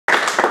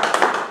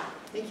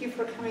Thank you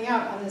for coming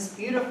out on this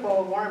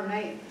beautiful, warm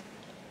night.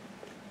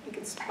 I think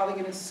it's probably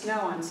going to snow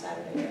on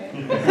Saturday, right?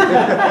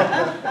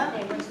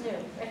 Hey, what's new?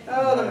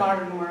 Oh, the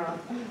modern world.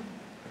 All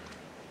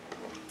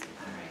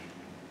right.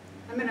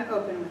 I'm going to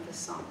open with this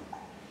song.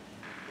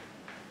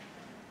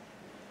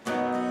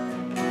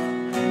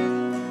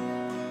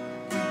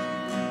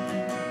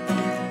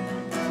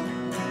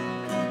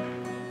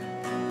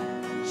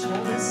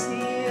 Shall we see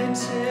you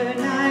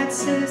tonight,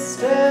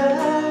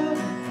 sister?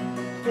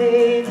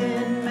 Bathe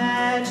in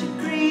magic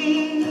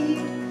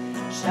green.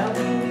 Shall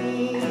we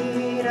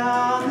meet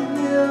on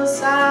the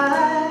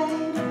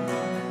hillside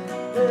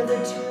where the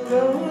two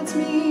roads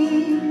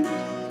meet?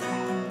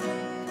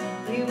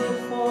 We will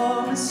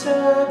form a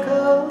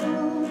circle,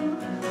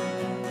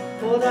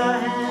 hold our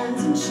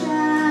hands and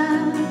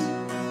chant.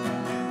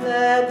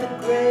 Let the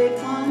great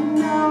one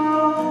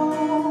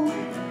know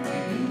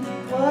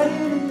what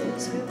it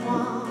is we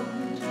want.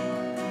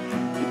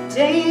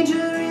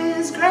 Danger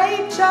is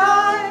great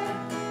joy,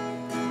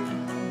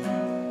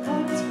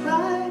 hearts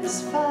bright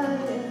as fire.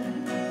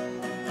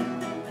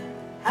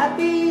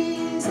 Happy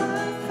is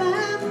our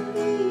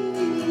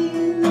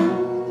family,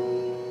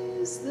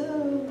 lonely is the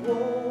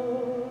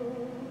war.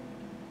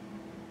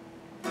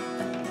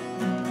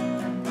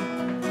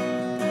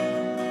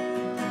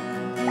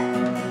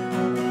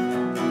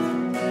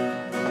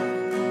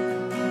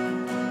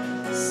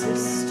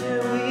 Sister,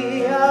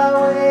 we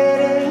are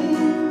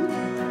waiting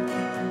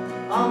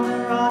on the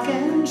rock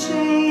and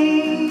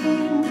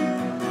chain.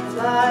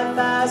 Fly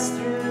fast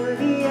through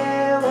the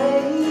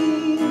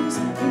airwaves,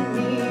 we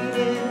meet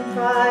in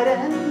pride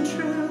and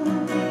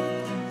truth.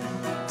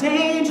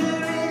 Danger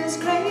is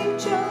great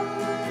joy,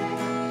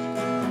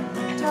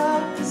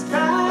 dark is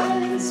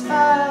bright as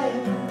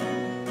fire.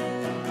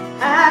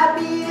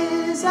 Happy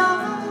is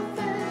our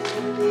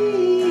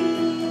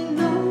family,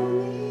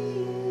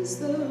 lonely is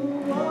the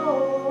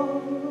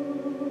world.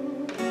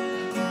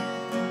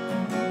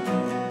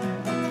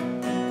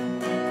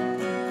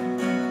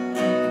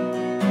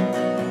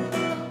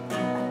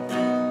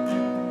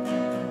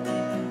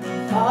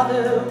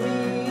 Father,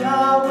 we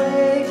are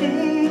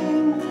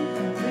waiting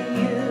for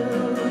you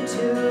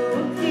to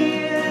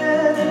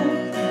appear.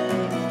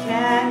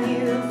 Can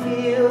you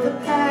feel the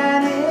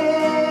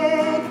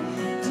panic?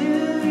 Do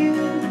you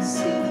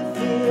see the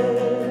fear?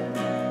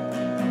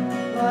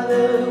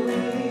 Mother,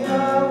 we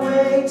are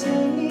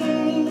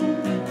waiting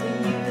for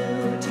you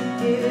to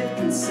give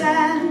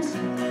consent.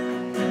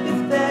 If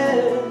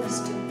there's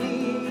to be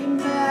a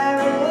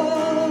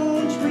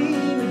marriage, we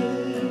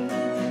need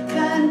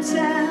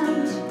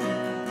content.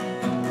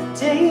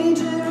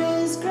 Danger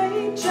is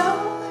great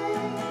joy,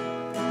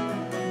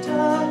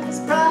 dark as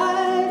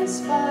bright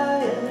as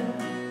fire.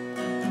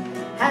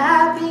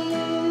 Happy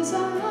is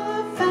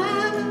our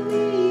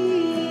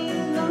family,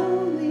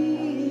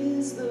 lonely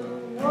is the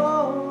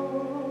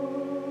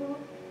world.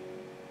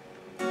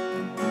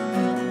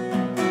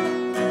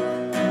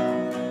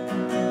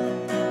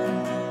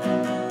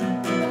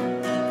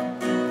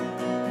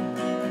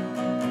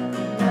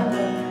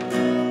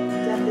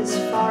 Remember, death is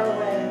far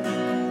away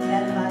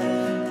and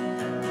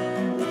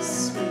life is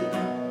sweet.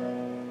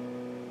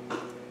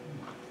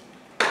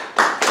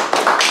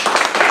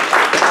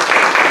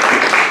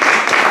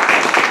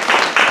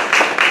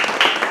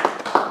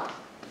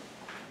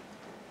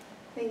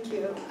 Thank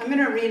you. I'm going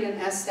to read an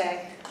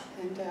essay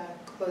and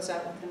close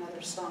out with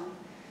another song.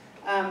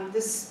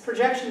 This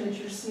projection that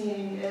you're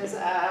seeing is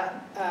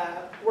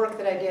a work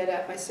that I did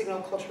at my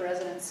Signal Culture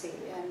residency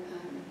in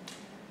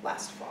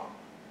last fall.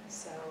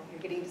 So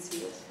you're getting to see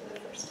this for the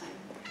first time.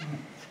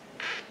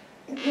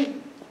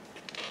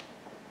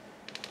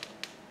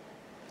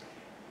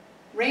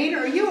 Rain,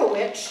 are you a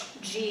witch?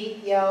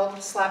 G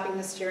yelled, slapping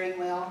the steering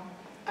wheel.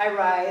 I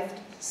writhed,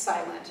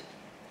 silent.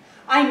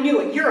 I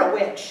knew it, you're a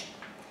witch.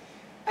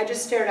 I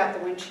just stared out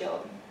the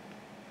windshield.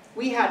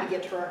 We had to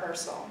get to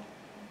rehearsal.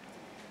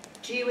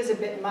 G was a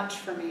bit much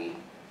for me.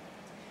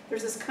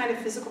 There's this kind of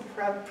physical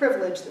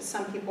privilege that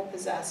some people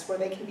possess where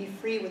they can be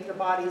free with their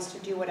bodies to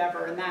do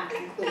whatever, and that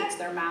includes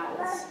their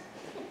mouths.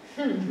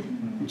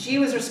 G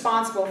was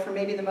responsible for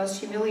maybe the most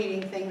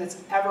humiliating thing that's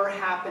ever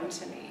happened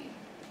to me.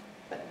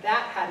 But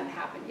that hadn't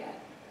happened yet.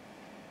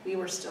 We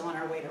were still on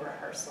our way to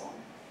rehearsal.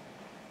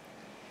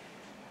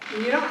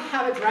 When you don't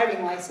have a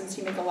driving license,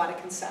 you make a lot of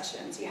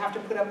concessions. You have to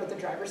put up with the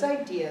driver's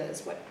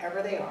ideas,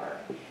 whatever they are.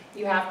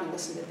 You have to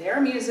listen to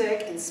their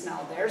music and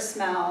smell their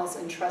smells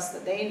and trust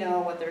that they know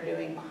what they're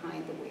doing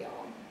behind the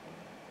wheel.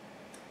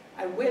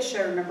 I wish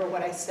I remember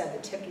what I said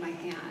that tipped my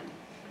hand.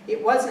 I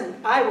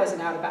wasn't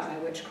out about my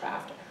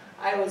witchcraft.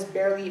 I was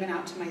barely even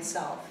out to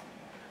myself.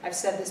 I've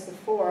said this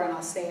before and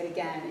I'll say it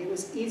again. It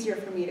was easier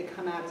for me to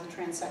come out as a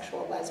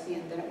transsexual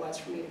lesbian than it was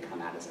for me to come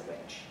out as a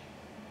witch.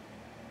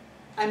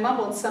 I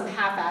mumbled some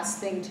half-assed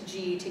thing to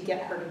G to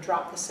get her to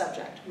drop the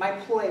subject. My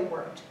ploy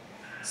worked.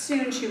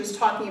 Soon she was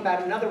talking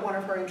about another one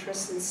of her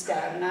interests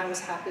instead, and I was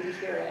happy to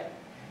hear it.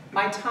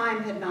 My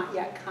time had not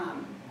yet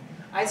come.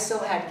 I still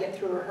had to get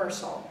through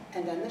rehearsal,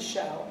 and then the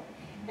show,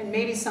 and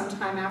maybe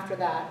sometime after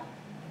that,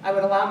 I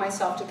would allow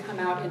myself to come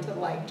out into the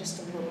light just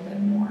a little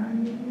bit more.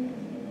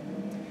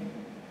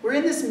 We're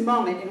in this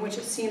moment in which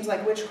it seems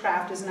like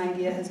witchcraft as an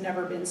idea has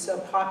never been so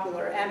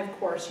popular, and of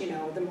course, you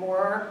know, the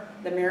more,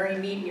 the merry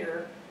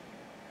meteor.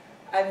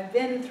 I've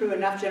been through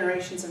enough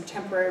generations of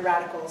temporary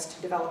radicals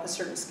to develop a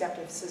certain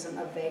skepticism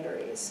of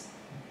vagaries.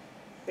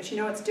 But you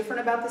know what's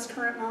different about this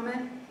current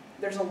moment?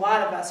 There's a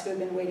lot of us who have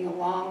been waiting a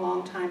long,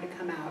 long time to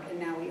come out, and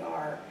now we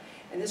are.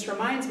 And this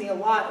reminds me a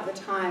lot of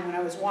the time when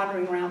I was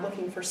wandering around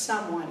looking for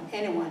someone,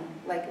 anyone,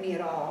 like me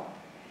at all.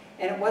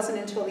 And it wasn't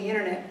until the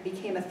internet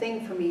became a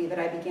thing for me that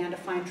I began to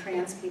find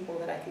trans people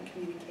that I could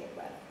communicate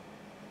with.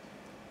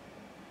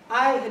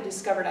 I had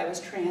discovered I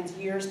was trans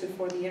years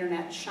before the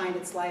internet shined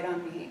its light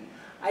on me.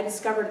 I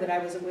discovered that I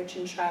was a witch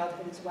in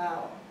childhood as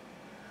well.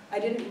 I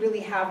didn't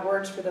really have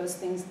words for those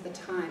things at the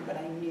time, but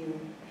I knew.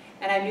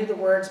 And I knew the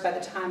words by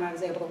the time I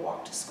was able to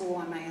walk to school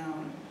on my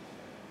own.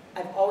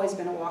 I've always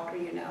been a walker,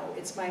 you know.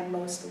 It's my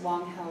most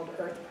long-held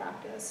earth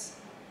practice.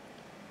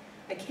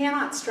 I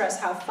cannot stress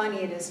how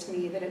funny it is to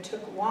me that it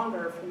took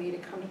longer for me to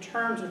come to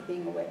terms with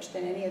being a witch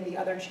than any of the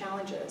other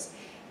challenges,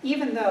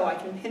 even though I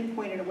can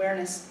pinpoint an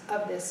awareness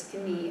of this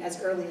in me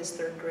as early as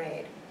 3rd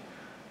grade.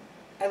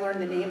 I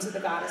learned the names of the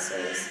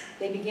goddesses.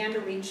 They began to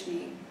reach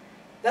me.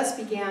 Thus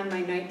began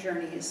my night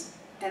journeys,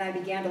 and I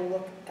began to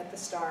look at the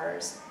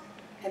stars,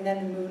 and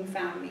then the moon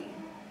found me.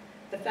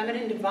 The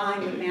feminine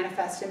divine would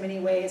manifest in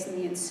many ways in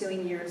the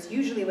ensuing years,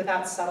 usually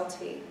without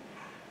subtlety.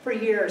 For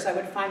years, I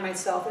would find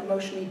myself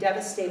emotionally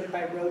devastated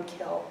by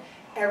roadkill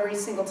every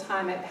single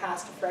time I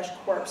passed a fresh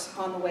corpse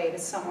on the way to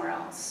somewhere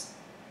else.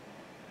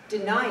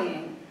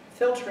 Denying,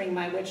 filtering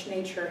my witch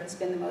nature has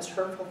been the most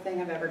hurtful thing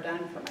I've ever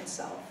done for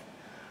myself.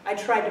 I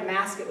tried to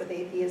mask it with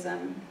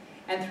atheism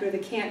and through the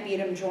can't beat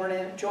 'em, join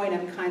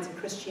 'em kinds of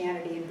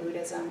Christianity and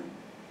Buddhism.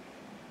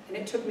 And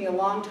it took me a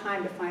long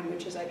time to find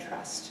witches I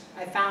trust.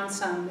 I found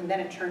some, and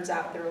then it turns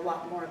out there are a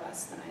lot more of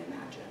us than I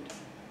imagined.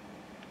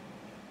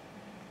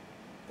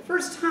 The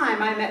first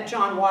time I met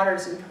John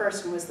Waters in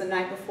person was the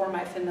night before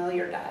my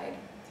familiar died.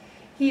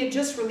 He had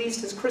just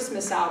released his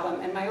Christmas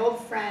album, and my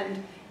old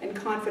friend and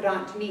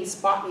confidant Denise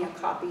bought me a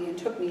copy and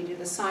took me to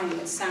the signing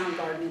at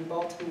Soundgarden in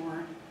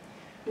Baltimore.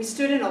 We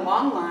stood in a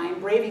long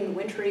line, braving the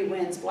wintry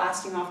winds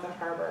blasting off the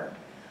harbor.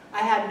 I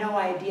had no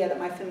idea that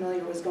my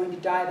familiar was going to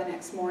die the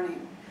next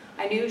morning.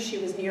 I knew she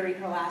was nearing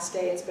her last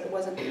days, but it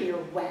wasn't clear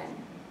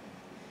when.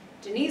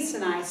 Denise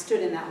and I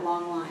stood in that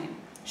long line.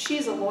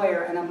 She's a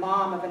lawyer and a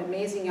mom of an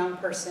amazing young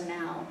person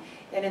now,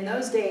 and in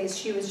those days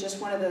she was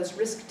just one of those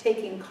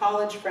risk-taking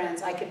college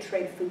friends I could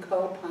trade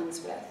Foucault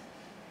puns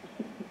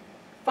with.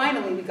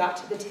 Finally, we got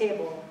to the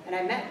table, and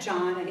I met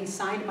John, and he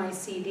signed my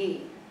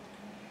CD.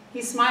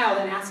 He smiled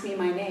and asked me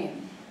my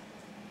name.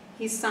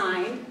 He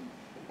signed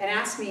and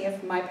asked me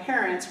if my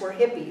parents were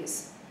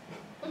hippies.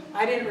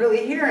 I didn't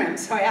really hear him,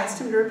 so I asked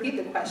him to repeat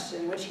the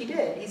question, which he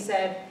did. He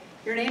said,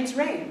 "Your name's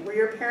Rahne. Were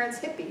your parents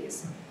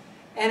hippies?"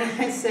 And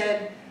I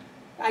said,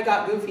 I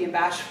got goofy and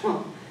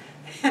bashful.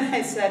 And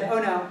I said, "Oh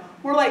no,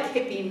 more like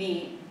hippie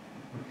me."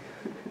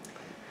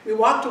 We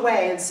walked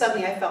away, and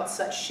suddenly I felt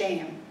such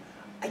shame.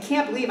 "I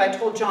can't believe I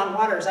told John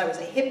Waters I was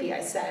a hippie,"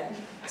 I said,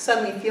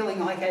 suddenly feeling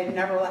like I had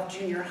never left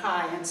junior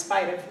high in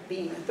spite of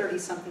being a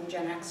 30-something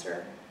Gen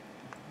Xer.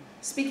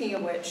 Speaking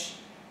of which,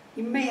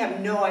 you may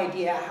have no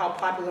idea how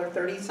popular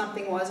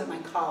 30-something was at my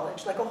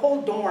college. Like a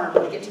whole dorm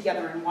would get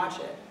together and watch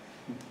it.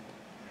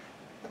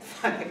 What the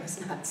fuck, it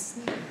was nuts.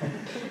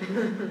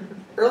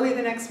 Early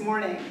the next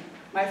morning,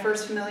 my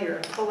first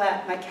familiar,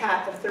 Colette, my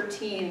cat of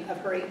 13 of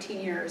her 18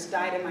 years,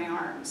 died in my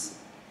arms.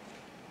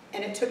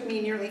 And it took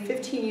me nearly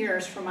 15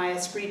 years for my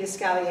esprit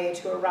d'escalier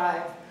to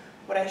arrive.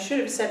 What I should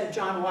have said to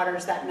John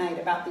Waters that night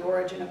about the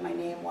origin of my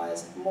name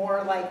was,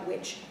 "More like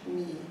witch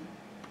me."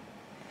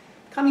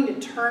 Coming to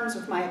terms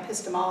with my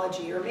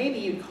epistemology, or maybe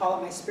you'd call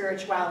it my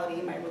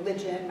spirituality, my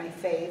religion, my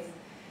faith,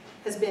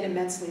 has been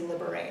immensely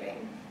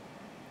liberating.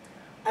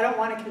 I don't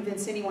want to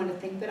convince anyone to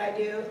think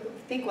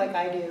like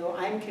I do.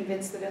 I'm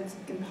convinced that it's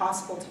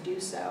impossible to do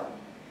so.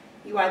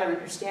 You either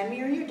understand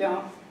me or you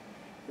don't.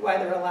 You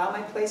either allow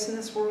my place in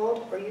this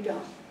world or you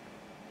don't.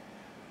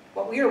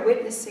 What we are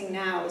witnessing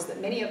now is that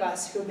many of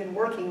us who have been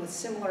working with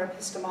similar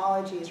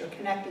epistemologies are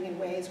connecting in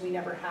ways we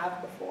never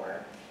have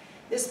before.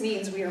 This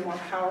means we are more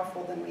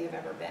powerful than we have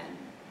ever been.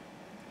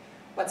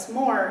 What's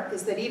more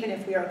is that even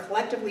if we are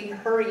collectively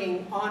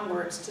hurrying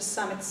onwards to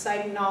some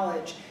exciting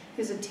knowledge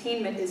whose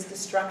attainment is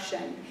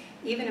destruction,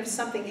 even if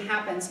something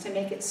happens to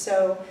make it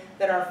so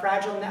that our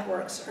fragile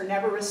networks are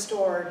never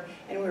restored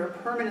and we are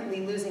permanently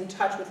losing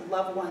touch with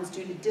loved ones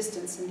due to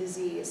distance and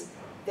disease,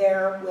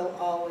 there will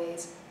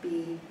always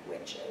be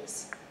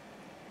witches.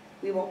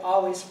 We will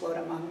always float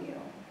among you.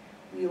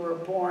 We were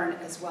born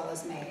as well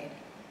as made.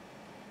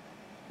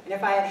 And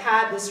if I had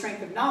had this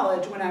strength of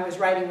knowledge when I was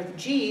writing with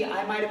G,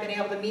 I might have been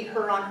able to meet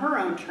her on her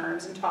own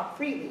terms and talk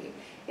freely.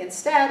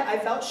 Instead, I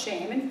felt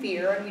shame and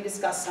fear, and we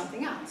discussed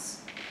something else.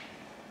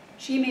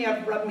 She may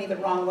have rubbed me the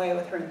wrong way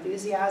with her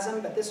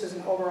enthusiasm, but this was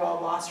an overall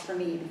loss for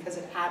me because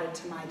it added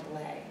to my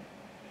delay.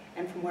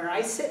 And from where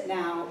I sit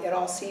now, it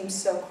all seems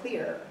so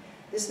clear.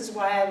 This is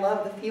why I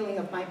love the feeling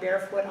of my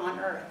bare foot on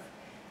earth.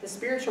 The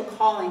spiritual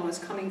calling was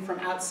coming from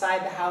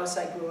outside the house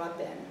I grew up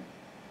in.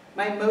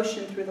 My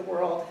motion through the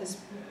world has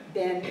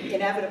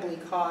inevitably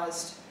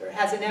caused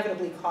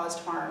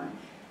harm,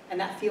 and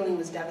that feeling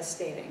was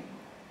devastating.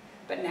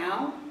 But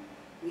now,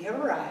 we have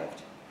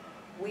arrived,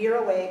 we are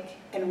awake,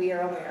 and we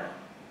are aware.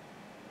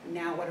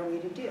 Now what are we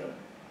to do?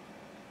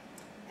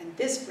 And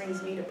this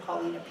brings me to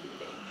Paulina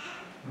Peavy.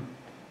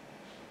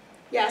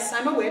 Yes,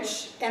 I'm a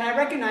witch, and I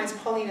recognize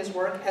Paulina's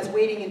work as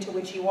wading into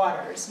witchy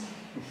waters.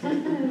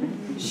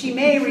 She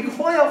may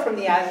recoil from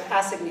the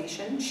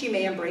assignation, she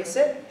may embrace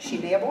it, she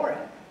may abhor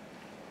it.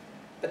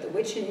 But the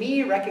witch in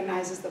me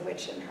recognizes the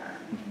witch in her.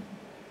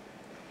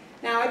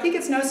 Now, I think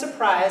it's no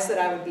surprise that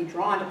I would be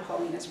drawn to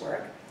Paulina's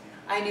work.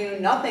 I knew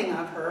nothing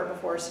of her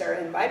before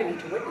Sarah invited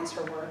me to witness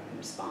her work and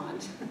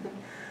respond.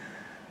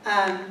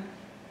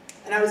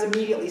 And I was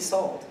immediately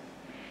sold,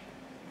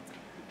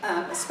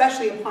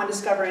 especially upon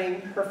discovering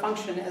her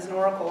function as an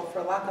oracle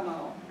for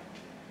Lacamo,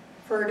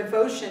 for her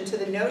devotion to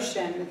the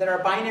notion that our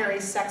binary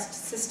sex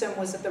system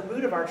was at the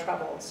root of our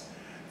troubles,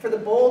 for the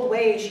bold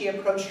way she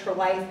approached her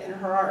life and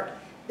her art.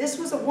 This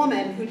was a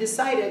woman who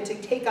decided to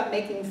take up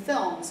making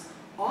films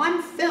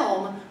on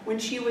film when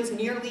she was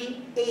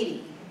nearly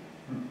 80.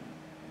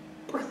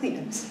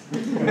 Brilliant.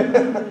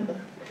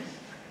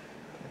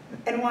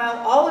 And while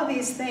all of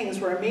these things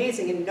were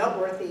amazing and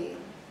noteworthy,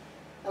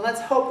 and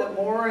let's hope that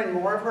more and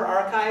more of her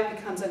archive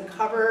becomes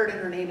uncovered and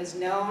her name is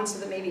known so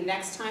that maybe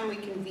next time we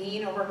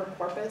convene over her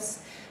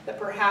corpus, that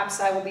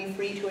perhaps I will be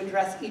free to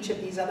address each of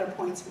these other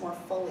points more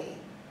fully.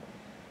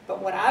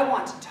 But what I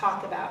want to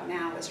talk about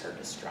now is her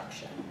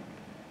destruction.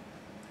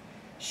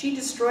 She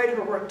destroyed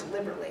her work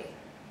deliberately.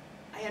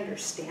 I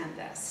understand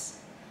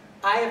this.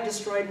 I have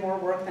destroyed more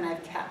work than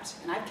I've kept,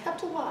 and I've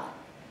kept a lot.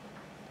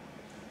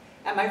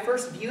 At my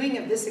first viewing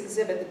of this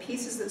exhibit, the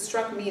pieces that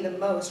struck me the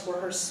most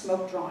were her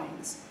smoke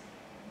drawings.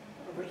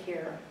 Over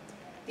here.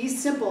 These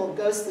simple,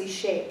 ghostly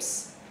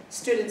shapes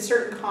stood in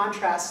certain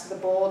contrast to the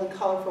bold and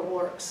colorful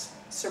works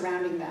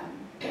surrounding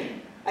them.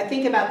 I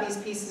think about these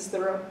pieces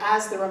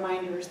as the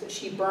reminders that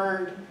she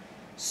burned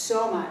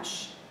so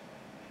much.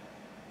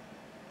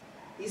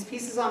 These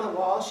pieces on the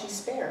wall she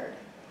spared.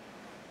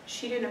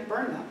 She didn't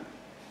burn them,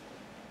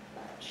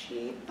 but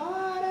she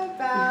thought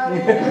about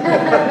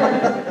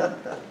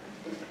it.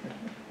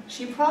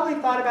 She probably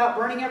thought about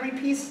burning every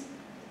piece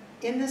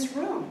in this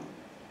room.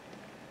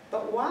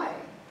 But why?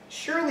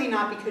 Surely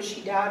not because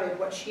she doubted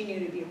what she knew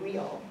to be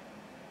real.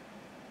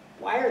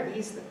 Why are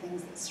these the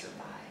things that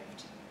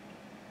survived?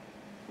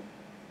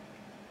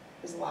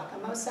 Is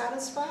Lacamo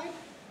satisfied?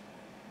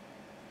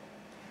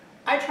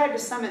 I tried to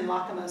summon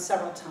Lacamo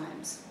several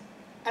times.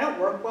 I don't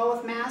work well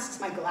with masks.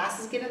 My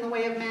glasses get in the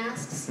way of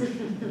masks.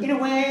 In a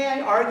way,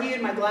 I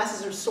argued my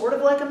glasses are sort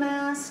of like a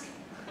mask.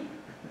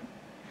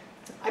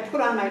 I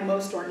put on my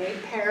most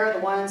ornate pair, the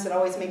ones that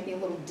always make me a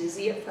little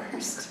dizzy at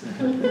first.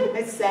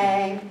 I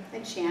sang, I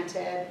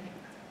chanted,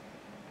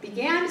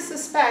 began to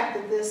suspect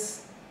that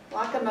this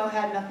Lacamo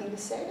had nothing to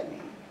say to me.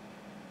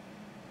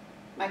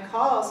 My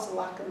calls to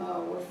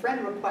Lacamo were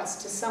friend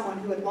requests to someone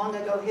who had long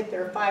ago hit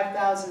their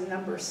 5,000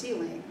 number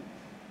ceiling.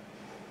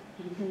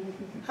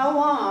 How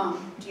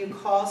long do you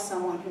call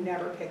someone who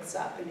never picks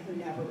up and who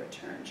never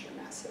returns your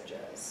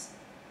messages?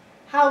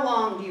 How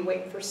long do you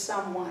wait for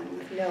someone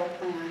with no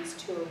plans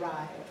to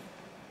arrive?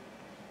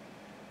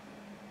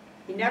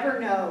 You never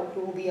know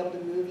who will be able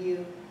to move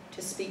you,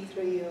 to speak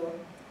through you.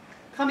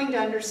 Coming to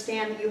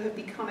understand that you have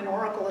become an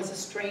oracle is a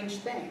strange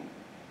thing.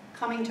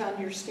 Coming to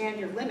understand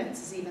your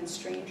limits is even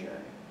stranger.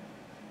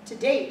 To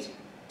date,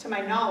 to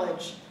my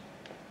knowledge,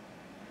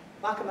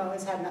 Lacamo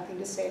has had nothing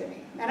to say to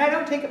me. And I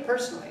don't take it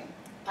personally.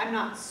 I'm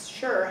not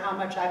sure how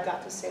much I've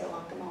got to say to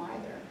Lacamo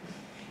either.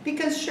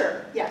 Because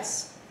sure,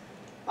 yes,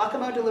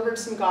 Lacamo delivered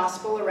some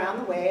gospel around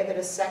the way that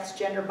a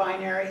sex-gender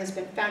binary has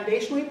been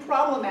foundationally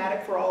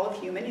problematic for all of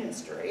human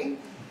history.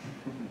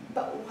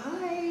 But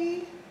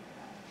why?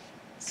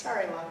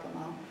 Sorry,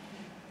 Lacamo.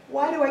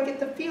 Why do I get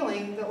the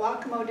feeling that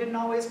Lacamo didn't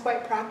always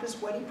quite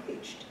practice what he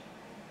preached?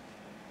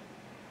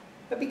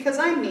 But because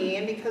I'm me,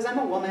 and because I'm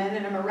a woman,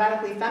 and I'm a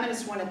radically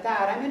feminist one at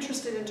that, I'm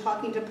interested in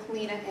talking to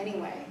Paulina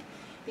anyway.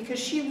 Because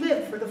she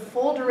lived for the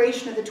full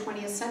duration of the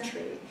 20th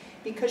century.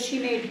 Because she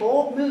made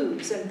bold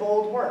moves and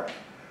bold work.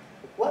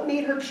 What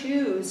made her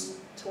choose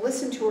to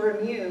listen to her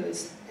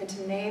muse and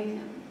to name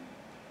him?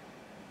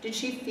 Did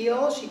she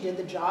feel she did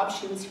the job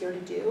she was here to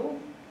do?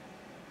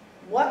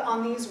 What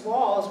on these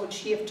walls would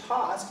she have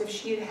tossed if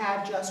she had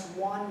had just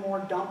one more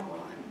dump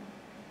run?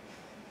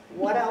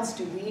 What else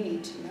do we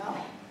need to know?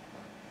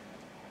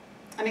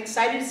 I'm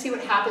excited to see what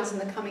happens in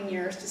the coming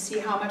years, to see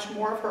how much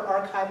more of her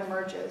archive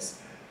emerges.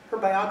 Her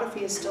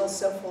biography is still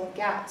so full of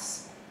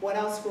gaps. What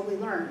else will we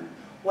learn?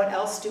 What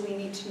else do we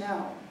need to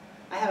know?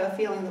 I have a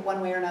feeling that one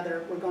way or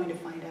another, we're going to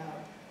find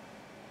out.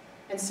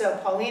 And so,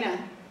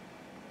 Paulina,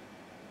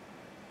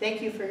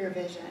 thank you for your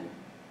vision.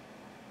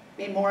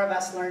 May more of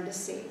us learn to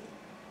see.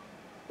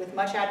 With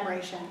much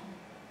admiration,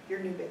 your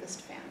new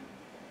biggest fan.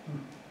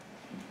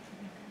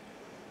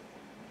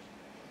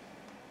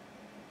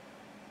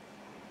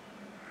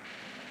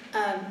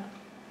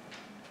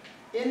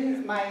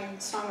 In my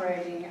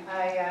songwriting,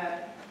 I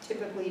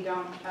typically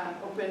don't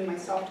open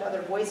myself to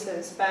other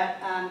voices, but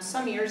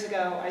some years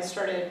ago I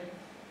started,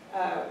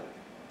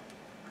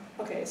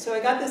 okay, so I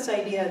got this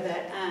idea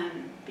that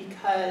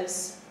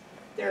because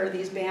there are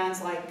these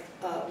bands like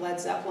Led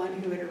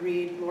Zeppelin who would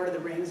read Lord of the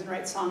Rings and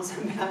write songs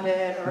about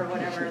it or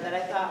whatever, that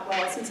I thought,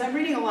 well, since I'm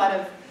reading a lot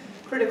of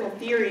critical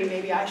theory,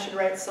 maybe I should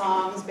write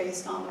songs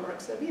based on the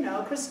works of, you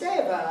know,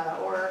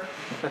 Kristeva or,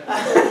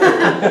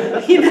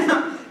 you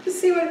know, just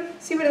see what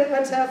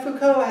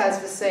Foucault has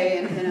to say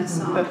in a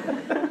song.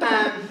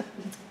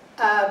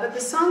 But the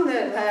song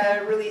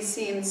that really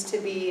seems to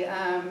be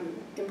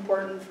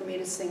important for me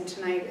to sing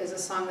tonight is a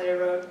song that I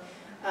wrote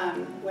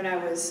when I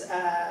was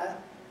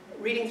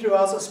reading through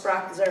Also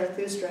Sprach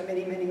Zarathustra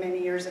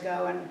many years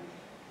ago. And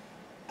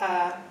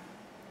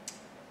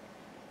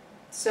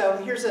so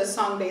here's a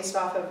song based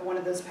off of one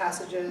of those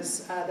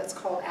passages that's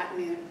called At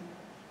Noon.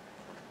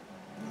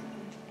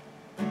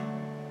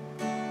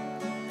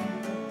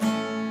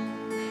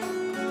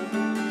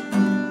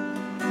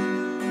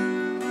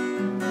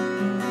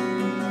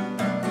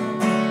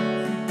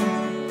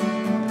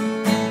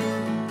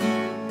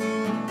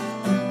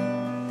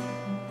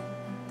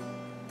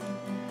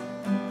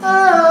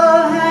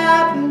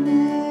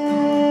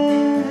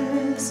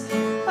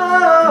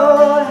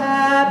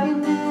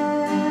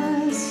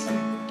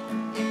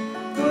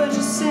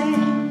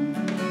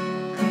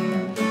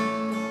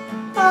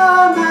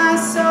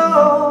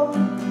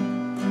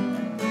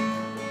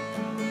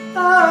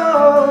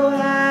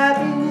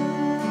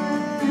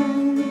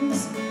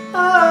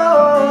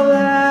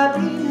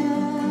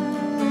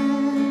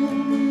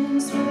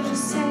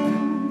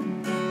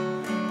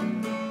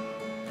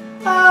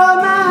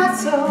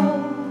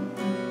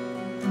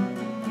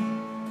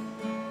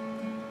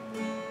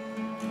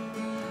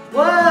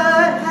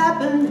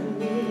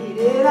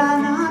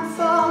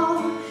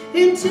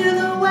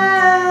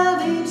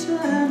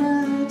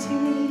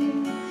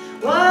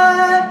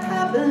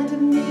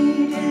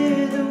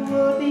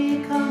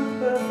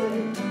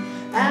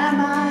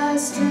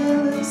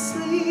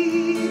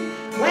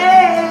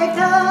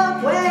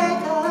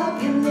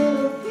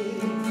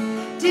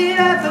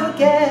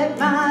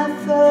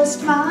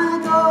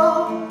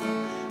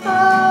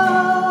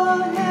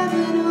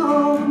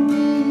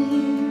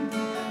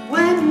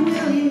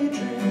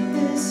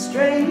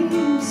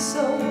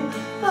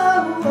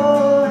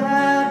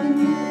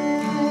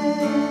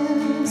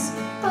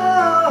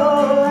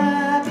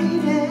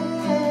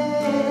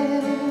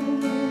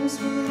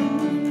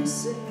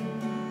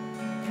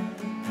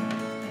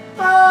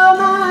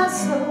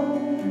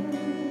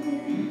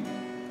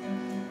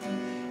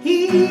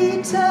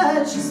 He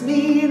touches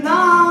me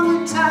long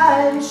and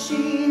tight as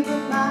she,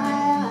 but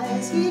my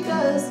eyes he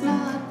does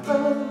not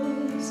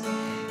close.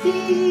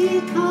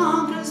 He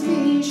conquers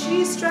me,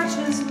 she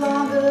stretches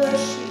longer,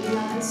 she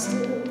lies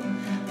still,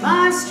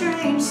 my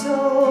strange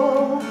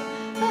soul.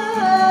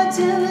 A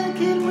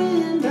delicate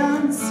wind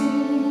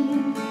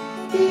unseen,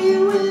 he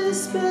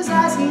whispers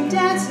as he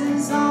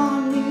dances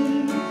on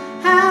me.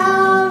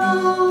 How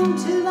long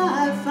till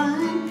I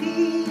find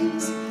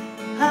peace?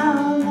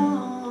 How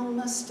long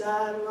must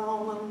I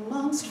roam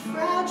amongst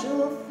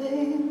fragile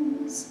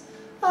things?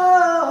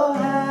 Oh,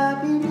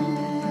 happiness,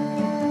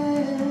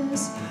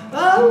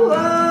 oh,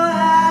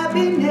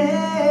 happiness,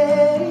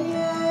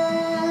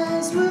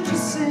 would you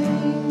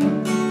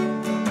sing?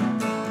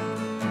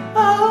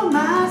 Oh,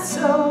 my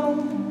soul.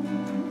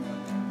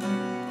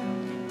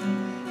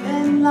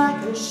 And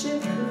like a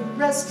ship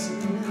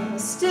resting now,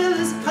 still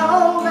as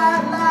cold,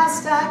 at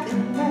last I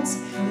can rest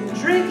and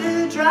drink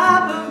a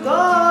drop of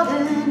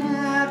golden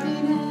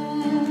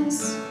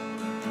happiness,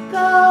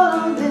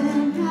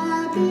 golden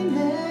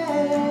happiness.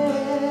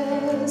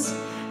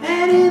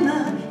 And in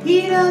the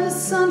heat of the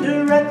sun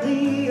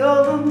directly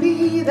over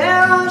me,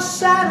 there are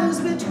shadows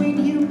between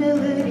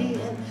humility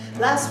and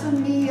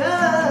blasphemy.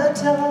 A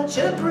touch,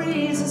 a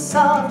breeze, a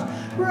soft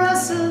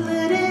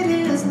rustling, it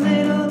is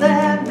little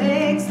that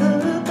makes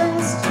the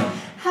best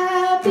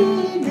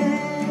happiness,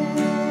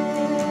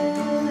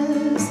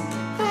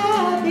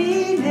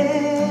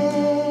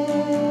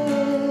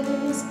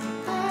 happiness,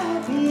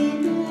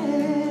 happiness.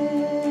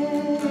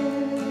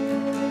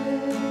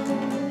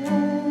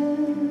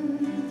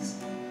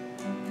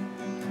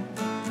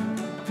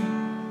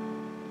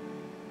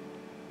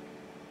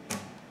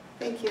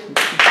 Thank you.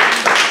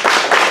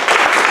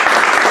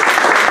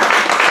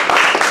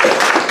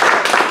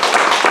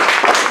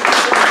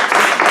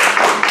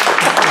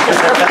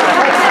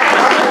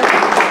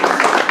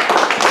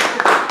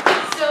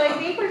 So I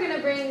think we're going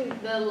to bring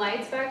the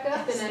lights back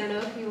up, and I don't know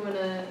if you want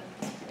to,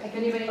 if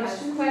anybody has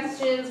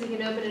questions, we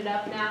can open it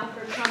up now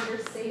for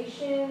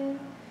conversation.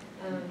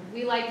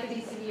 We like for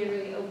these to be a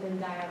really open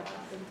dialogue,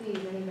 so please,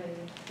 anybody,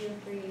 feel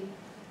free.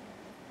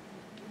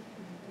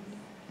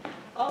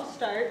 I'll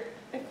start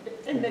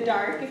in the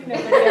dark if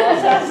nobody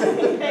else has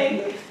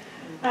anything.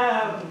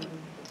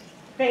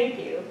 Thank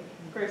you,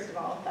 first of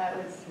all. That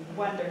was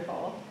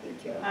wonderful.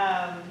 Thank you.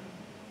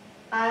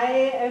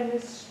 I am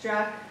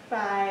struck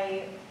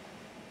by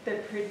the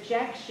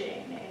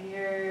projection and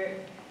your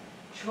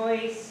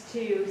choice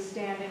to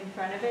stand in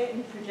front of it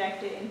and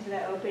project it into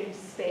the open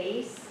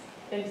space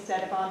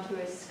instead of onto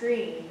a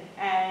screen.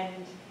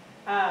 And,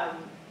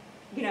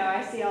 you know,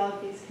 I see all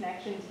of these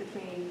connections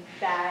between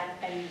that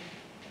and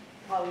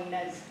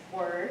Paulina's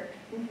work,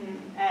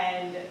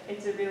 and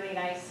it's a really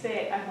nice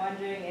fit. I'm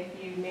wondering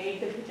if you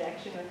made the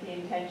projection with the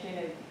intention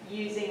of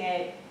using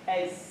it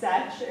as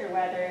such, or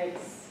whether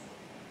it's...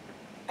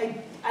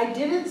 I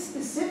didn't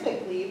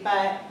specifically,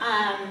 but,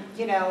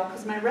 you know,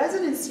 because my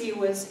residency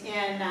was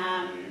in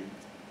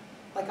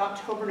like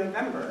October,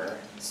 November,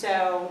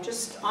 so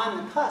just on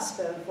the cusp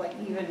of like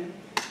even,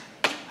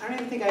 I don't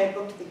even think I had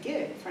booked the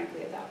gig,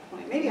 frankly, at that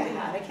point. Maybe I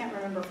had, I can't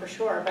remember for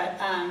sure, but,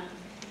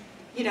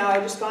 you know,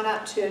 I've just gone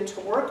out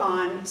to work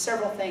on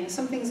several things,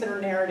 some things that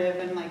are narrative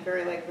and like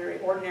very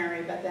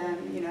ordinary, but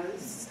then, you know,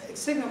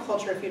 Signal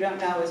Culture, if you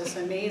don't know, is this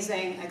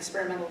amazing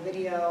experimental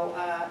video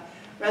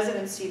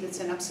residency that's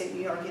in upstate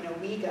New York in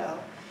Owego.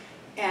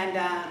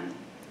 And,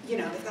 you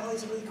know, they've got all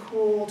these really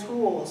cool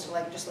tools to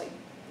like, just like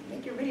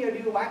make your video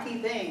do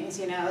wacky things,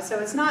 you know. So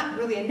it's not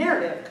really a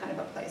narrative kind of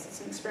a place, it's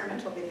an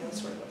experimental video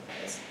sort of a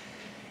place.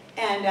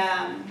 And,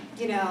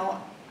 you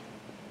know,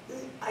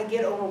 I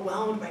get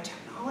overwhelmed by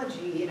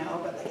technology, you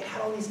know, but like it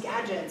had all these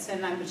gadgets,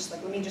 and I'm just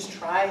like, let me just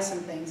try some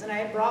things. And I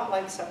had brought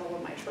like several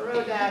of my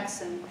Tarot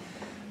decks, and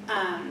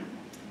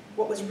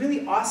what was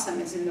really awesome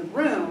is in the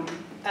room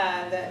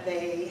that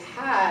they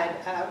had,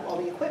 all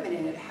the equipment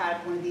in it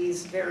had one of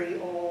these very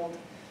old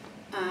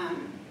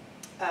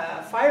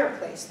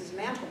fireplace, these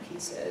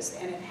mantelpieces,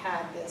 and it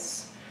had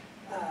this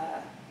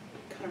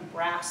kind of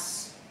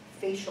brass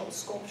facial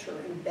sculpture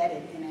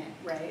embedded in it,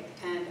 right?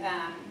 And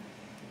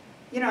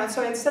you know,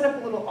 so I'd set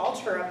up a little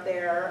altar up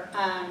there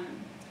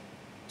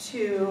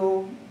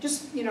to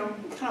just, you know,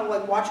 kind of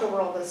like watch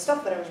over all the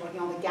stuff that I was working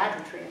on, the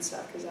gadgetry and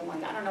stuff, because I'm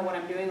like, I don't know what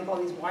I'm doing with all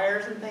these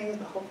wires and things,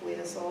 but hopefully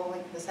this will,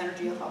 like, this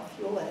energy will help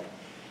fuel it.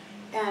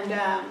 And,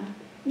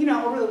 you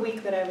know, over the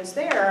week that I was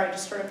there, I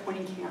just started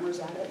pointing cameras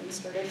at it and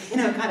started, you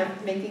know, kind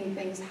of making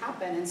things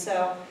happen. And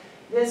so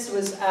this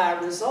was a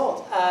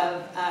result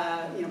of,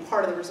 you know,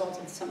 part of the result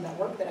of some of that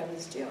work that I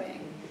was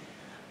doing.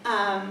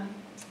 So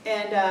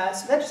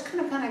that just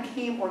kind of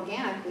came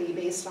organically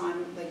based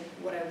on like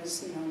what I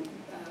was, you know,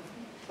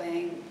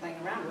 playing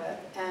around with.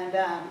 And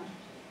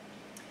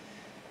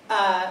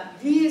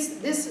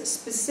this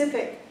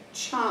specific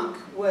chunk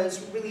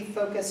was really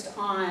focused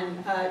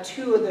on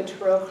two of the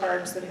tarot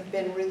cards that have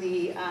been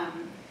really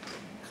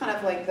kind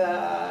of like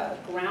the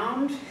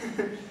ground.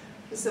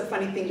 This is a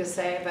funny thing to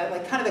say, but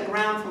like kind of the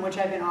ground from which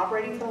I've been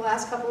operating for the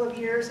last couple of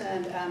years.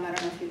 And I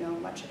don't know if you know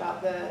much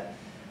about the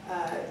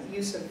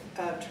use of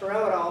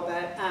tarot at all,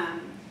 but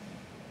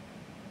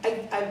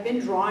I've been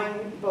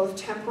drawing both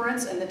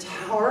Temperance and the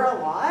Tower a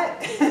lot.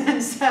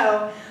 And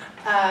so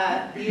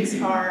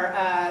these are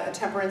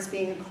Temperance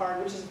being a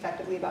card which is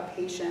effectively about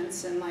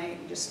patience and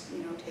like just,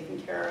 you know,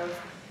 taking care of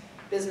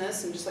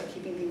business and just like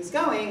keeping things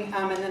going.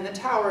 And then the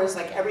Tower is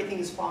like everything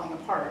is falling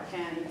apart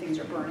and things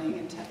are burning,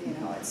 and you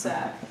know, it's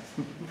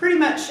pretty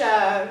much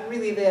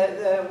really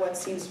the what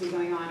seems to be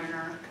going on in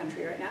our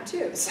country right now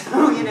too.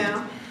 So, you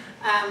know.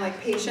 Like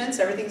patience,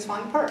 everything's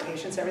falling apart.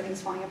 Patience,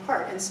 everything's falling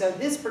apart. And so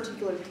this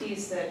particular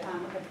piece that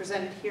I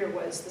presented here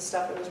was the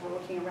stuff that was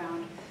working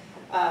around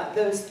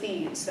those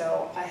themes.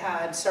 So I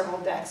had several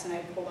decks, and I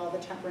pulled all the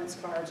Temperance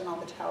cards and all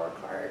the Tower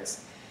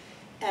cards.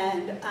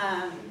 And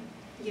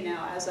you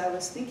know, as I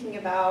was thinking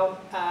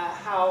about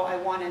how I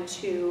wanted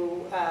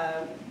to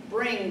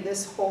bring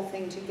this whole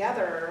thing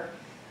together,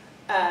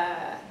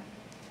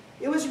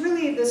 it was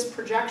really this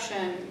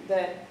projection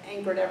that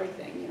anchored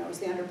everything. You know, it was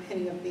the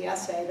underpinning of the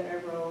essay that I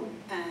wrote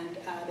and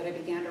that I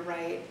began to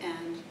write,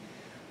 and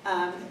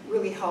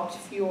really helped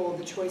fuel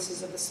the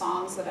choices of the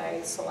songs that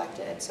I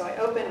selected. So I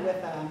opened with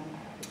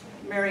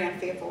Mary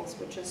Unfaithful's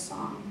Witch's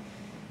song.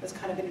 It was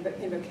kind of an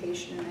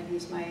invocation, and I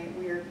used my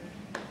weird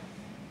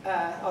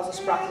Also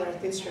Sprach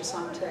Zarathustra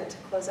song to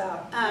close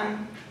out.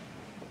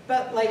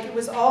 But like it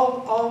was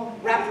all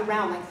wrapped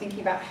around like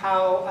thinking about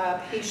how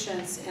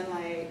patience and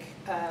like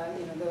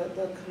you know,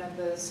 the kind of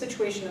the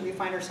situation that we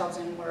find ourselves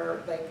in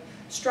where like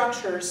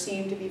structures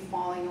seem to be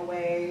falling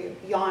away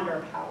beyond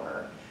our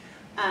power.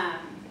 I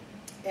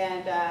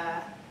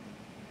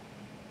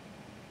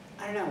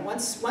don't know,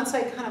 once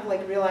I kind of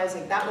like realized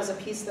like that was a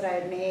piece that I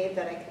had made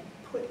that I could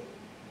put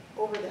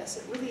over this,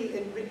 it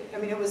really I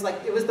mean, it was like,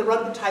 it was the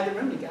rug that tied the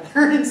room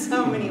together in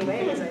so many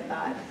ways, I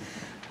thought.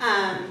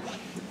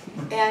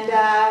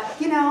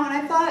 You know, and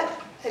I thought,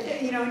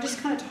 you know, just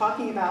kind of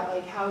talking about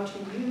like how to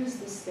use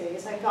the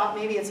space, I thought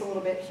maybe it's a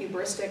little bit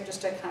hubristic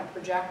just to kind of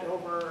project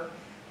over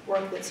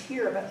work that's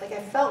here, but like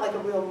I felt like a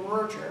real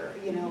merger,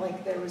 you know,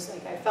 like there was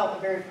like, I felt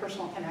a very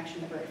personal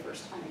connection the very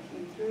first time I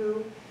came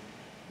through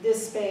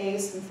this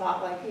space and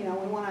thought like, you know,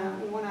 we want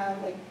to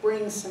like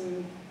bring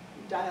some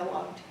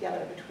dialogue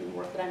together between the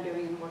work that I'm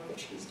doing and the work that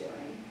she's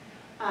doing.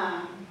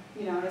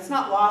 You know, and it's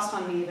not lost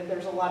on me that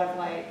there's a lot of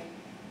like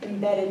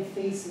embedded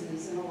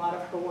faces in a lot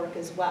of her work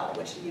as well,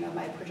 which, you know,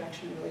 my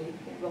projection really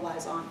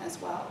relies on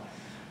as well.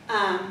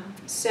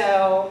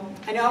 So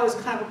I know it was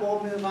kind of a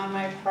bold move on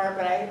my part,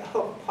 but I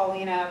hope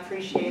Paulina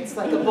appreciates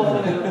like a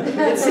bold move.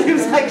 It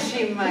seems like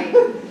she might.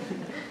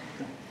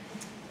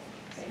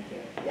 Thank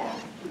you. Yeah.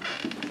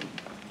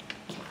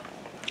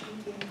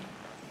 Thank you.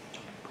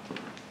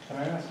 Can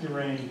I ask you,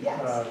 Rahne?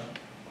 Yes.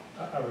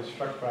 I was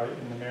struck by,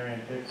 in the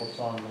Marianne Faithfull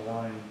song, the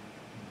line,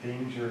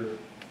 danger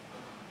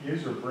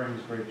is or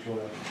brings great joy.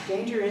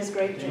 Danger is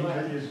great joy.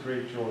 Danger is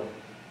great joy.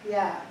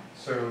 Yeah.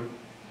 So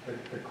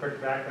the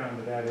quick background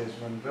to that is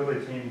when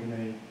Billy came to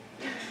me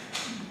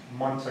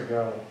months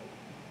ago, I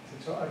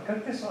said, so I've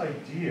got this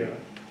idea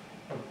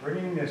of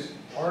bringing this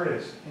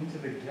artist into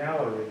the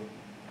gallery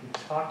who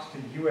talks to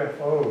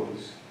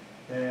UFOs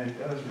and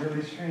does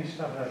really strange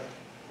stuff.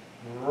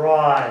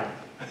 Right.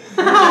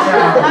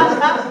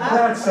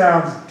 That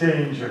sounds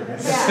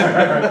dangerous.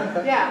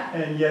 Yeah. Yeah.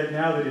 And yet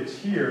now that it's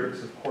here,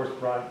 it's of course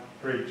brought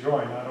great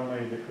joy. Not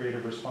only the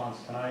creative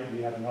response tonight,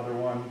 we have another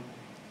one,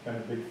 been a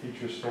big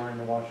feature story in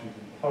the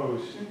Washington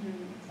Post.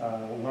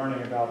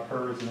 Learning about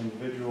her as an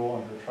individual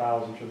and her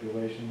trials and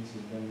tribulations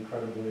has been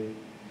incredibly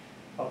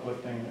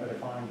uplifting,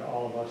 edifying to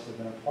all of us that have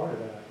been a part of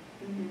that.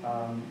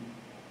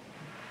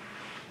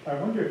 I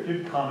wonder if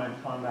you'd comment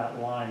on that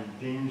line,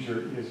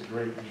 danger is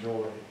great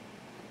joy.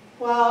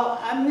 Well,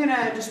 I'm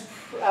gonna just,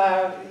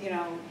 go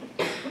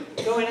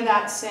into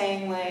that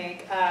saying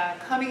like,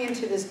 coming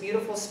into this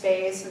beautiful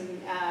space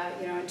and,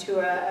 into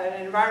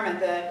an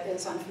environment that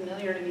is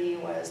unfamiliar to me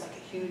was like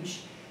a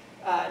huge,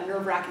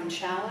 nerve-wracking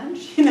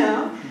challenge, and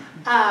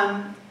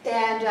I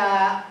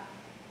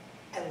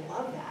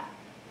love that,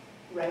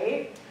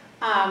 right?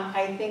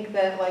 I think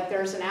that like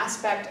there's an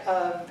aspect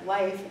of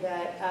life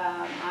that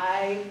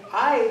I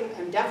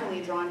am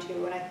definitely drawn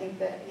to, and I think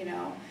that,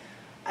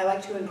 I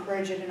like to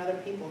encourage it in other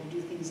people to do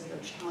things that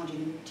are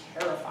challenging and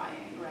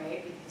terrifying,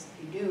 right? Because if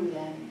you do,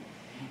 then,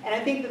 and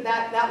I think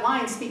that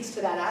line speaks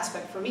to that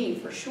aspect for me,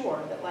 for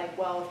sure. That like,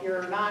 well,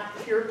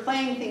 if you're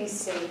playing things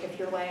safe, if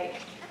you're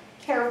like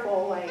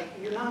careful, like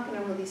you're not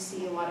going to really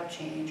see a lot of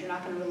change. You're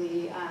not going to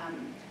really,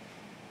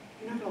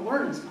 you're not going to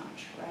learn as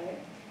much, right?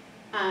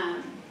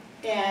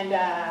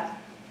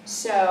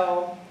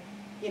 So.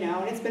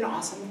 And it's been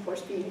awesome, of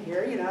course, being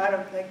here.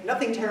 Like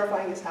nothing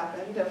terrifying has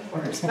happened, of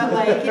course, but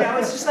like,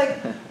 it's just like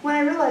when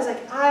I realize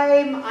like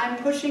I'm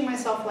pushing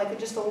myself like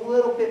just a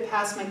little bit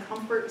past my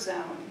comfort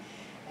zone,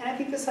 and I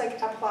think this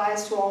like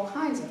applies to all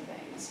kinds of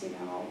things,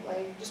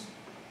 like just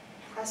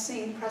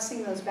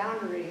pressing those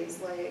boundaries,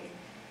 like,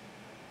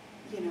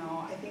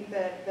 I think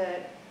that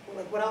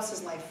like what else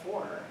is life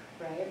for,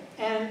 right?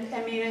 And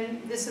I mean,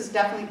 and this is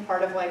definitely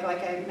part of like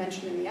I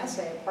mentioned in the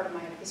essay, part of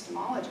my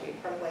epistemology,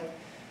 part of like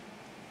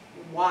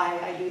why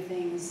I do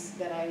things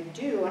that I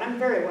do, and I'm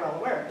very well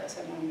aware of this.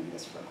 I've known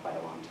this for quite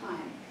a long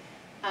time.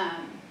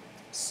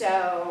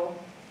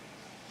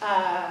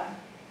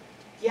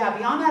 Yeah,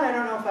 beyond that, I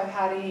don't know if I've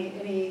had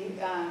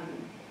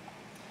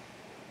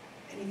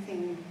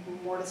anything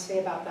more to say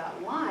about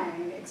that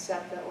line,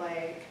 except that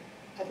like,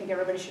 I think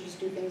everybody should just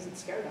do things that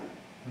scare them,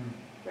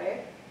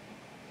 right?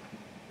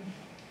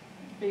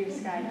 Are you a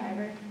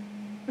skydiver?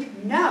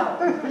 No,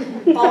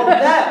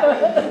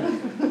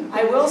 although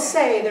I will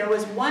say there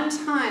was one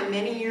time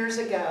many years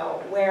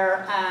ago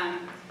where I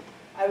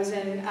was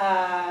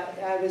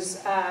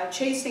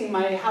chasing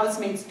my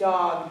housemate's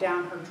dog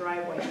down her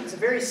driveway. It was a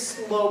very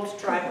sloped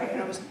driveway,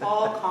 and it was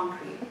all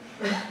concrete.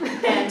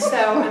 And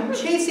so I'm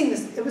chasing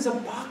this. It was a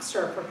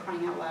boxer, for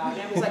crying out loud,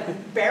 and it was like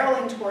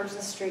barreling towards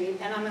the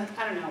street. And I'm like,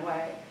 I don't know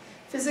why.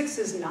 Physics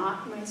is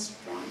not my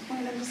strong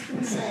point. I'm just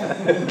gonna say.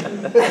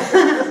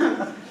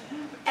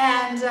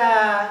 And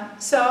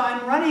so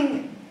I'm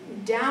running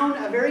down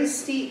a very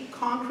steep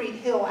concrete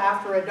hill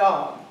after a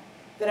dog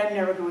that I'm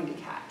never going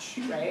to catch,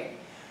 right?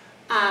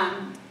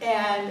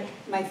 And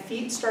my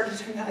feet started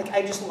to, like,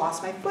 I just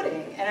lost my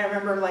footing. And I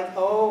remember like,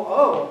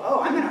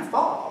 oh, I'm gonna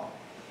fall.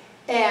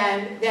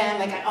 And then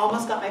like I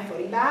almost got my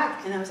footing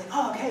back, and I was like,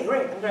 oh, okay,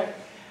 great, I'm great.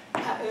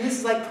 And this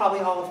is like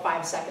probably all of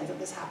 5 seconds that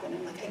this happened.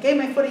 And like I gave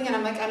my footing, and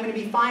I'm like, I'm gonna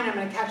be fine, I'm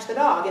gonna catch the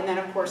dog. And then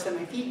of course, then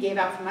my feet gave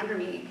out from under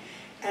me.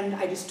 And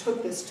I just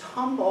took this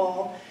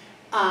tumble,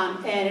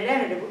 and it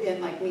ended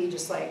in like me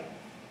just like,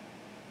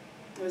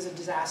 it was a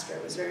disaster.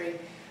 It was very,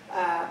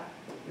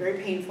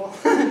 very painful.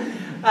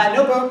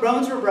 No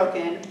bones were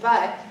broken,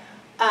 but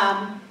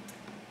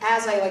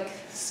as I like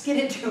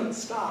skidded to a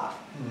stop,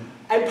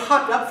 I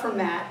popped up from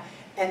that,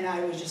 and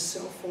I was just so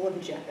full of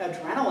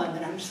adrenaline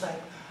that I'm just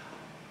like,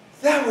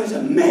 that was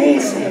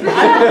amazing. I'm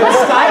going to go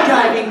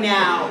skydiving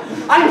now.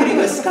 I'm going to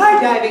go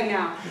skydiving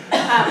now.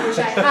 Which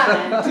I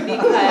haven't,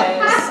 because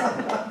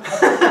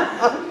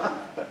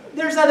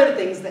there's other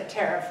things that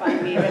terrify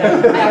me that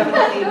I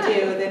definitely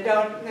do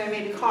that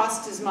maybe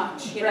cost as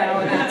much, and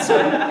that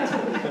sort of thing.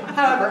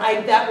 However,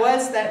 that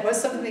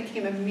was something that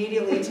came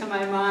immediately to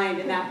my mind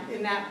in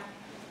that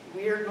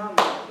weird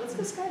moment. Let's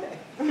go skydiving.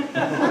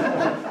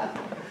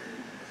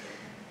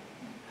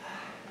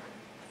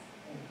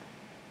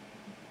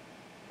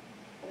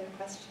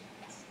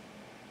 Questions?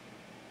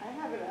 I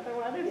have another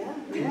one.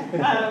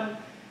 Yeah.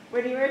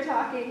 When you were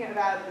talking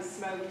about the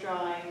smoke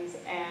drawings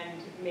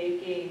and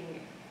making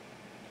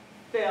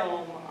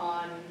film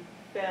on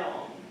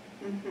film.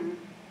 Mhm.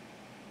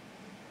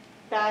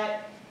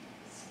 That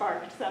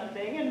sparked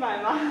something in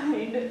my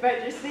mind,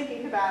 but just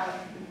thinking about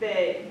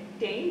the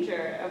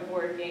danger of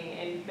working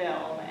in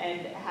film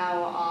and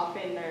how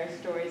often there are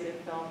stories of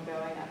film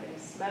going up in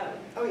smoke.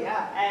 Oh,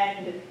 yeah.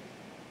 And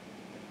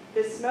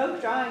the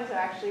smoke drawings are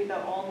actually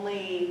the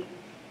only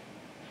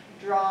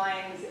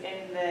drawings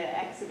in the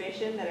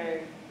exhibition that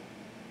are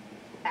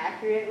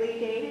accurately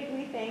dated,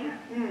 we think,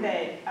 Mm.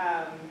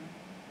 that,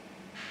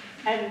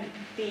 and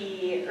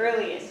the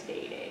earliest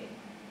dated.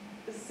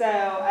 So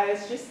I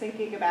was just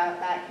thinking about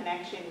that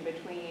connection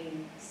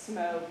between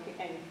smoke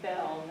and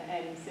film,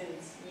 and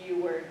since you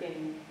work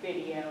in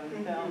video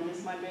and film,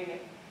 just wondering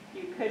if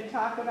you could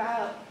talk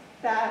about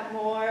that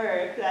more, or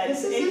if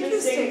that's This is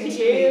interesting to me.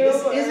 you. This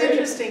is or-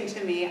 interesting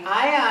to me.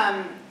 I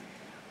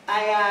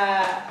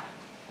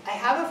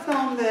have a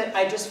film that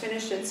I just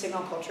finished at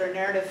Signal Culture, a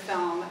narrative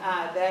film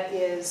that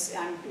is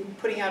I'm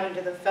putting out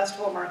into the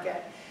festival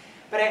market.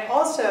 But I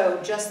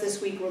also just this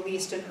week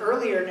released an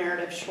earlier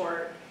narrative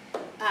short,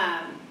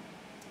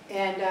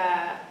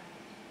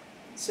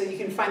 so you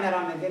can find that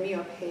on my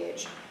Vimeo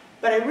page.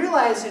 But I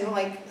realized in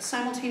like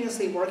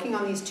simultaneously working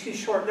on these two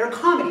short, they're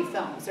comedy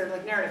films, they're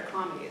like narrative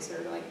comedies,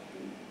 they're like,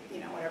 you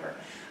know, whatever.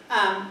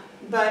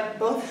 But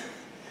both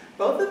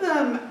of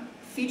them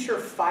feature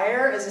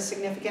fire as a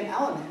significant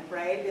element,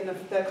 right? In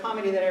the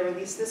comedy that I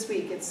released this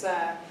week, it's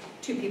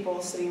two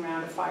people sitting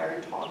around a fire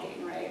and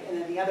talking, right?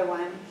 And then the other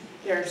one,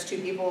 there's two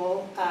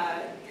people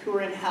who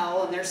are in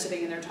hell and they're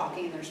sitting and they're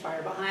talking and there's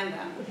fire behind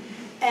them.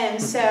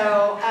 And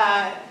so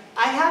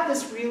I have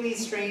this really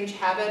strange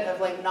habit of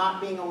like not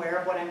being aware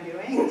of what I'm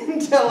doing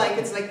until like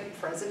it's like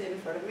present in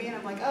front of me, and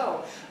I'm like,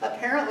 oh,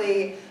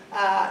 apparently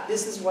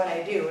this is what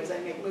I do, is I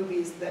make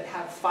movies that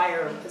have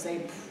fire as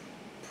a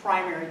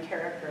primary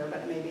character,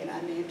 but maybe an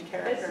unnamed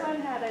character. This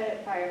one had a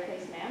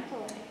fireplace mantle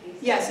in it. You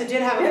said. Yes, it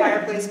did have a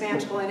fireplace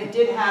mantle, and it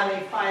did have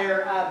a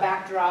fire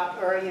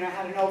backdrop, or you know,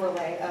 had an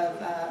overlay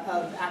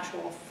of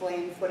actual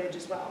flame footage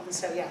as well. And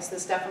so yes,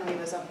 this definitely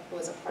was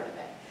a part of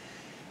it.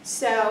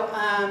 So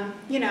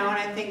you know, and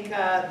I think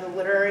the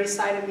literary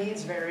side of me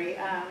is very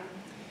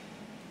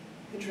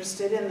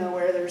interested in the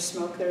where there's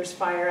smoke, there's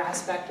fire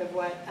aspect of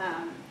what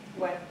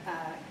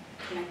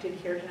connected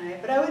here tonight.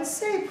 But I would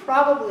say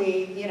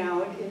probably, you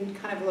know, in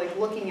kind of like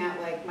looking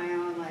at like my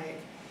own like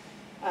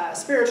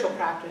spiritual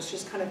practice,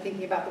 just kind of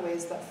thinking about the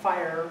ways that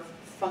fire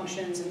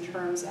functions in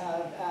terms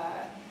of,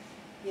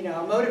 you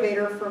know, a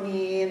motivator for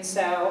me. And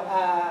so,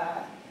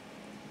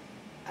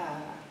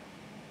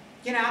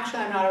 you know, actually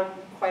I'm not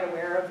quite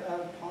aware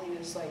of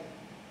Paulina's like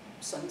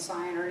sun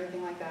sign or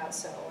anything like that.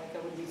 So like I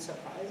wouldn't be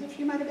surprised if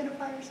she might have been a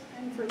fire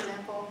sign, for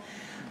example.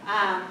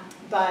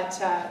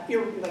 But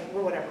you're like,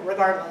 whatever,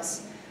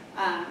 regardless.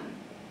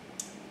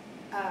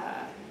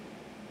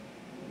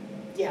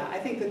 Yeah, I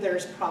think that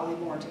there's probably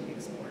more to be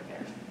explored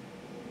there.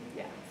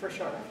 Yeah, for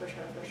sure.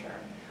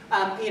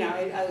 You know,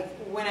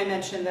 when I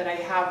mentioned that I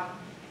have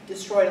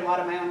destroyed a lot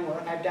of my own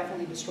work, I've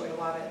definitely destroyed a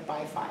lot of it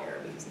by fire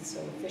because it's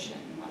so efficient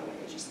in a lot of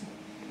ways. Just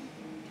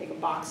take a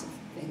box of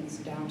things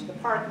down to the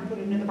park and put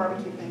it in the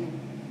barbecue thing and,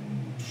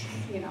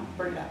 you know,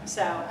 burn it up.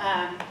 So,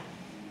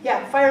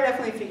 yeah, fire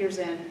definitely figures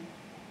in,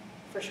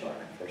 for sure.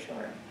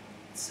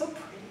 It's so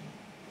pretty.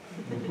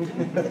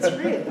 It's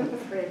really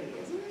pretty,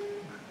 isn't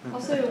it?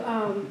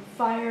 Also,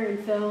 fire and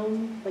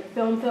film, like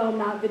film,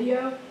 not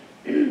video,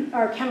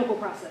 are chemical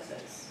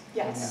processes.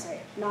 Yes.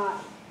 Right.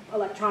 Not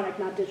electronic,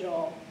 not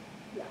digital.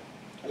 Yeah.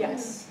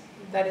 Yes,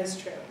 that is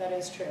true.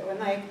 And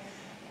like,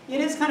 it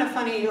is kind of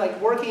funny, like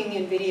working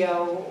in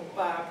video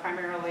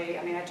primarily.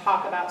 I mean, I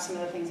talk about some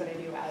of the things that I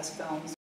do as films.